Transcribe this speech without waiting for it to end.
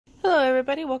Hello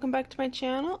everybody, welcome back to my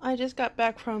channel. I just got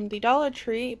back from the Dollar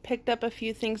Tree, picked up a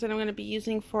few things that I'm going to be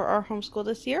using for our homeschool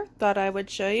this year. Thought I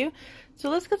would show you. So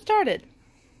let's get started.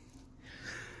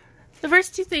 The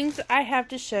first two things I have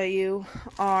to show you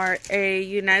are a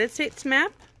United States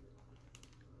map.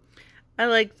 I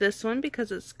like this one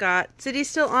because it's got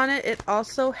cities still on it. It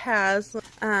also has,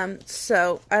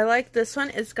 so I like this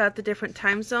one. It's got the different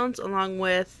time zones along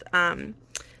with the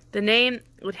name.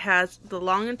 It has the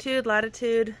longitude,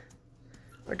 latitude,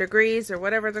 or degrees, or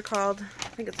whatever they're called. I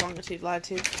think it's longitude,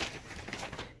 latitude.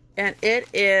 And it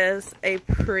is a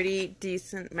pretty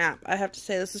decent map. I have to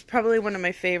say, this is probably one of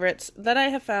my favorites that I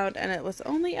have found, and it was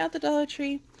only at the Dollar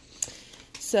Tree.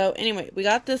 So anyway, we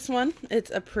got this one. It's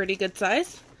a pretty good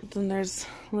size. Then there's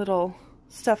little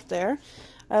stuff there.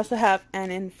 I also have an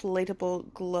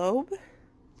inflatable globe.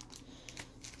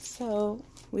 So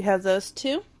we have those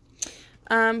two.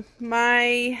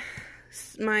 My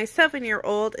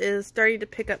 7-year-old is starting to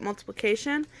pick up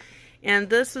multiplication, and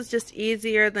this was just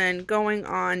easier than going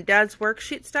on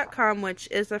dadsworksheets.com, which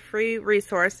is a free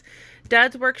resource.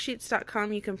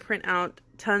 Dadsworksheets.com, you can print out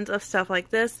tons of stuff like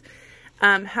this.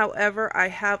 However, I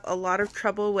have a lot of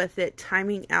trouble with it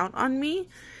timing out on me,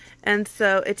 and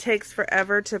so it takes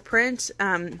forever to print.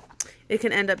 It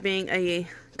can end up being a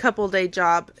couple-day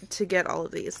job to get all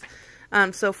of these.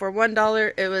 So for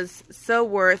 $1, it was so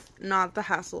worth not the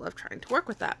hassle of trying to work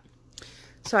with that.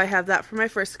 So I have that for my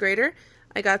first grader.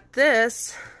 I got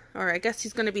this, or I guess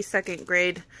he's going to be second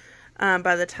grade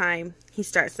by the time he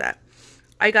starts that.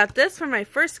 I got this for my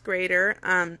first grader.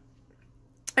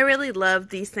 I really love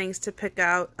these things to pick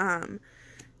out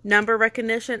number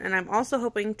recognition, and I'm also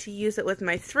hoping to use it with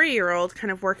my 3-year-old,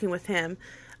 kind of working with him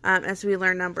as we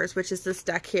learn numbers, which is this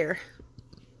deck here.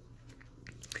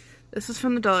 This is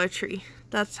from the Dollar Tree.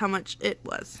 That's how much it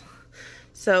was.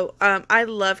 So, I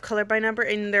love color by number,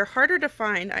 and they're harder to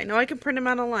find. I know I can print them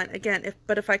out online, again,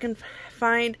 but if I can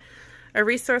find a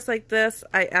resource like this,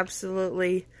 I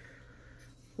absolutely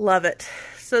love it.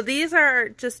 So these are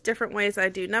just different ways I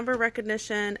do number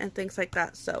recognition and things like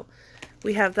that. So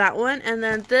we have that one, and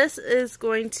then this is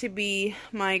going to be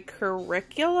my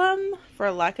curriculum,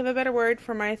 for lack of a better word,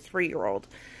 for my 3-year-old.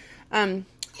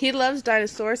 He loves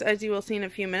dinosaurs, as you will see in a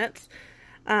few minutes.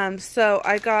 So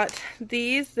I got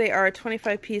these. They are a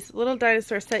 25-piece little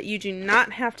dinosaur set. You do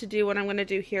not have to do what I'm going to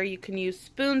do here. You can use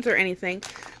spoons or anything.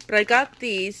 But I got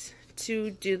these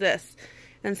to do this.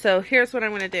 And so here's what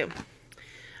I'm going to do.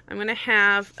 I'm going to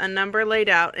have a number laid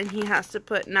out, and he has to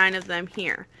put 9 of them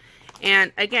here.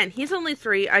 And again, he's only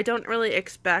 3. I don't really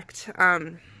expect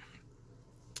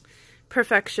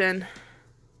perfection.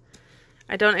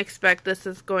 I don't expect this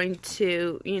is going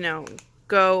to, you know,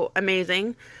 go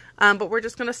amazing. But we're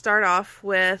just going to start off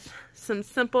with some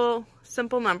simple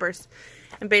numbers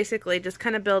and basically just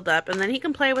kind of build up. And then he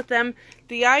can play with them.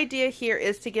 The idea here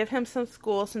is to give him some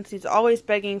school since he's always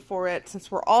begging for it,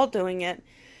 since we're all doing it.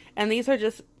 And these are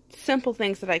just simple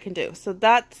things that I can do. So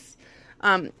that's,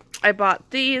 I bought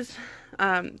these.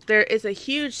 There is a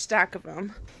huge stack of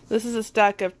them. This is a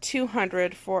stack of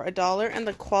 200 for $1, and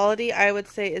the quality, I would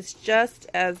say, is just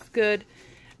as good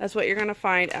as what you're going to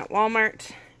find at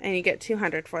Walmart, and you get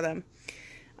 200 for them.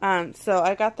 So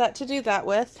I got that to do that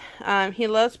with. He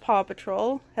loves Paw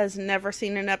Patrol, has never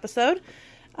seen an episode,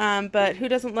 but who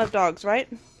doesn't love dogs, right?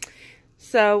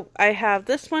 So I have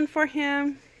this one for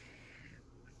him,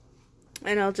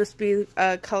 and it'll just be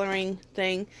a coloring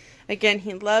thing. Again,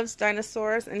 he loves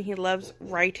dinosaurs, and he loves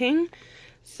writing.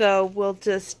 So we'll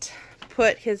just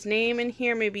put his name in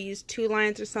here, maybe use 2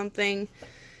 lines or something,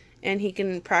 and he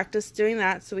can practice doing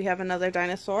that. So we have another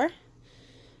dinosaur.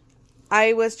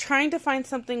 I was trying to find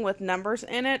something with numbers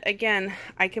in it. Again,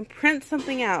 I can print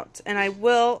something out, and I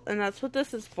will, and that's what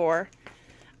this is for.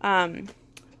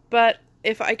 But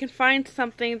if I can find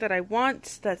something that I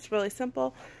want that's really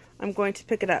simple, I'm going to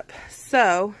pick it up.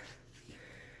 So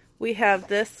we have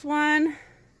this one,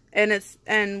 and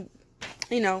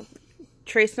you know,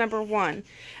 trace number 1,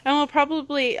 and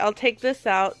I'll take this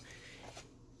out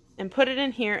and put it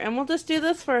in here, and we'll just do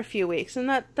this for a few weeks, and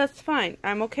that's fine.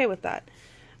 I'm okay with that.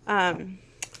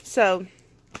 So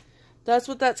that's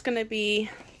what that's going to be.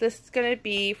 This is going to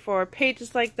be for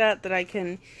pages like that I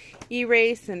can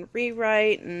erase and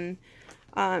rewrite and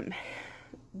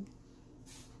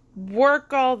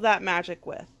work all that magic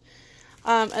with.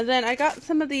 And then I got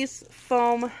some of these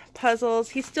foam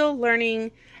puzzles. He's still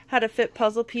learning how to fit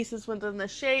puzzle pieces within the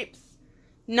shapes.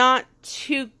 Not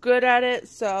too good at it,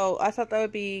 so I thought that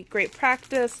would be great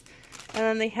practice. And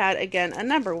then they had, again, a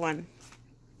number one.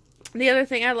 The other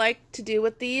thing I like to do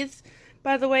with these,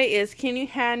 by the way, is can you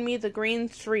hand me the green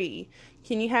 3?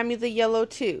 Can you hand me the yellow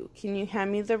 2? Can you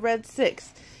hand me the red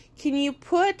 6? can you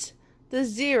put the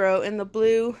 0 in the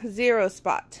blue 0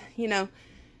 spot, you know?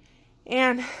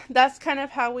 And that's kind of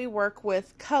how we work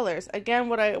with colors. Again,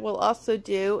 what I will also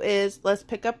do is, let's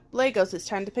pick up Legos. It's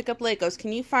time to pick up Legos.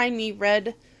 Can you find me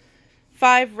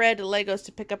 5 red Legos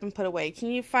to pick up and put away? Can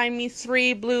you find me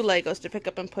 3 blue Legos to pick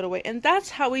up and put away? And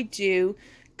that's how we do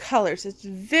colors. It's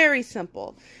very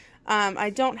simple.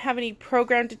 I don't have any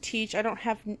program to teach. I don't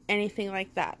have anything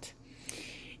like that.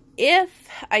 If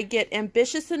I get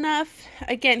ambitious enough,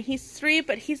 again, he's 3,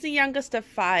 but he's the youngest of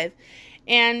 5.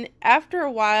 And after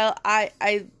a while,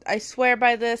 I swear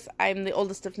by this. I'm the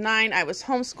oldest of 9. I was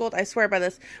homeschooled. I swear by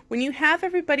this. When you have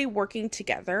everybody working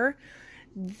together,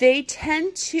 they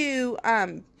tend to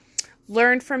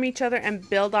learn from each other and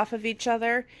build off of each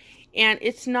other. And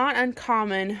it's not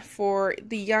uncommon for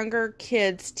the younger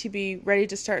kids to be ready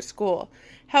to start school.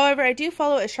 However, I do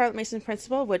follow a Charlotte Mason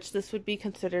principle, which this would be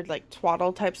considered like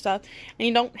twaddle type stuff. And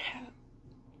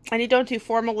you don't do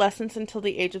formal lessons until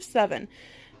the age of 7.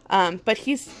 But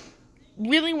he's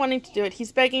really wanting to do it.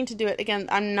 He's begging to do it. Again,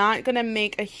 I'm not going to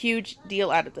make a huge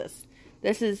deal out of this.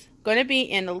 This is going to be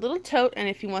in a little tote, and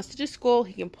if he wants to do school,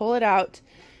 he can pull it out.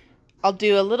 I'll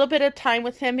do a little bit of time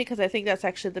with him, because I think that's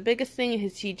actually the biggest thing,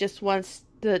 is he just wants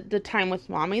the time with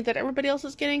mommy that everybody else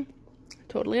is getting.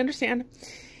 Totally understand.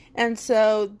 And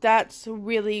so that's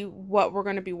really what we're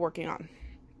going to be working on.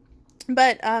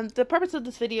 But the purpose of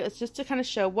this video is just to kind of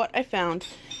show what I found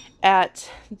at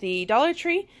the Dollar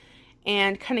Tree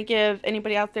and kind of give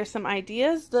anybody out there some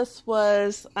ideas. This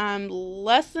was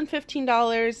less than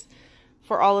 $15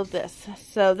 for all of this.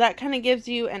 So that kind of gives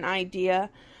you an idea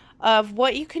of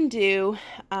what you can do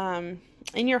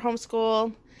in your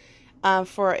homeschool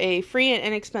for a free and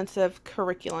inexpensive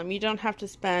curriculum. You don't have to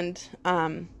spend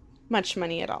much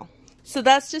money at all. So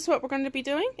that's just what we're going to be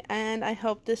doing, and I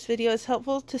hope this video is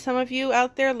helpful to some of you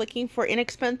out there looking for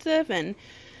inexpensive and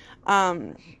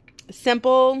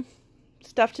simple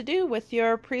stuff to do with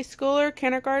your preschooler,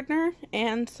 kindergartner,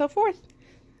 and so forth.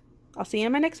 I'll see you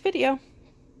in my next video.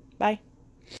 Bye.